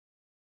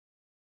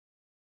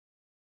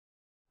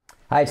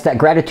Hi, it's that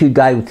gratitude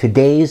guy with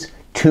today's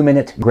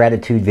 2-minute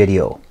gratitude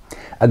video.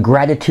 A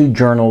gratitude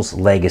journal's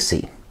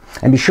legacy.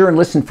 And be sure and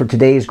listen for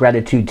today's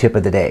gratitude tip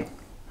of the day.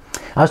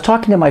 I was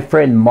talking to my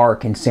friend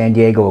Mark in San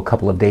Diego a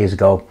couple of days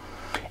ago,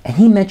 and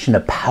he mentioned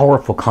a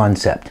powerful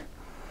concept.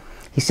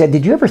 He said,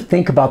 did you ever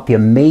think about the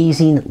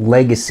amazing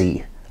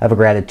legacy of a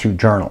gratitude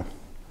journal?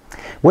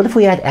 What if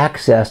we had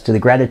access to the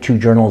gratitude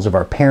journals of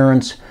our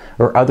parents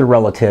or other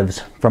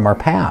relatives from our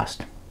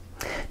past?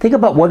 Think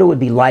about what it would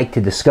be like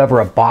to discover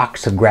a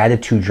box of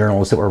gratitude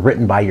journals that were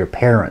written by your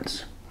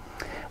parents.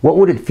 What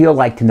would it feel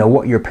like to know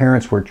what your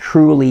parents were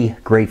truly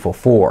grateful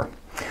for?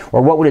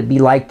 Or what would it be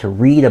like to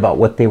read about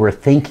what they were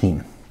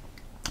thinking?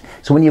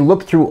 So when you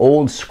look through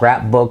old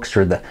scrapbooks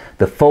or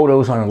the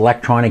photos on an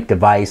electronic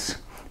device,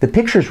 the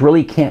pictures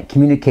really can't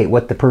communicate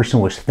what the person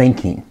was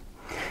thinking.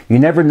 You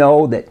never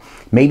know that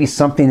maybe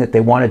something that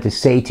they wanted to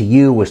say to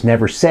you was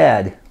never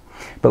said,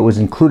 but was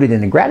included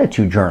in a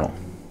gratitude journal.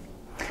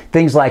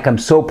 Things like, I'm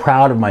so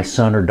proud of my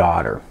son or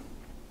daughter.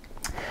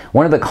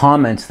 One of the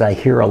comments that I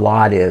hear a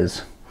lot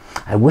is,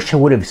 I wish I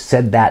would have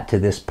said that to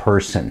this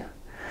person.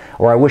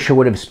 Or I wish I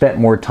would have spent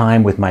more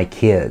time with my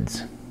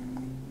kids.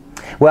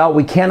 Well,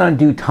 we can't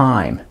undo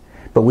time,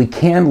 but we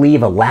can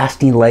leave a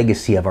lasting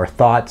legacy of our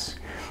thoughts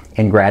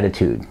and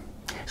gratitude.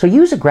 So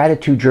use a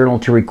gratitude journal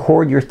to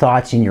record your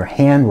thoughts in your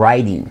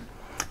handwriting.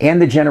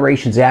 And the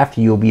generations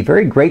after you will be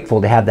very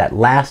grateful to have that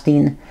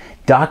lasting,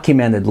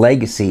 documented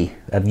legacy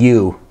of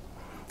you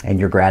and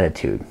your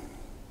gratitude.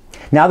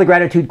 Now the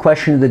gratitude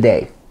question of the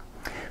day.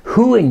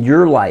 Who in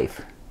your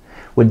life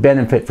would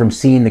benefit from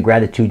seeing the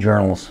gratitude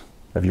journals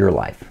of your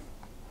life?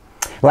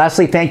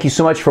 Lastly, thank you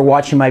so much for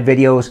watching my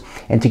videos,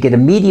 and to get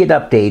immediate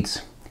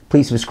updates,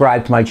 please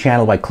subscribe to my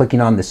channel by clicking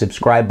on the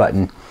subscribe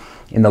button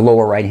in the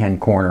lower right hand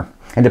corner.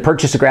 And to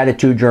purchase a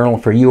gratitude journal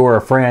for you or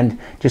a friend,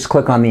 just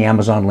click on the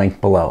Amazon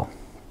link below.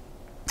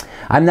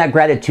 I'm that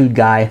gratitude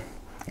guy,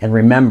 and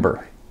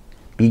remember,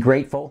 be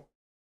grateful.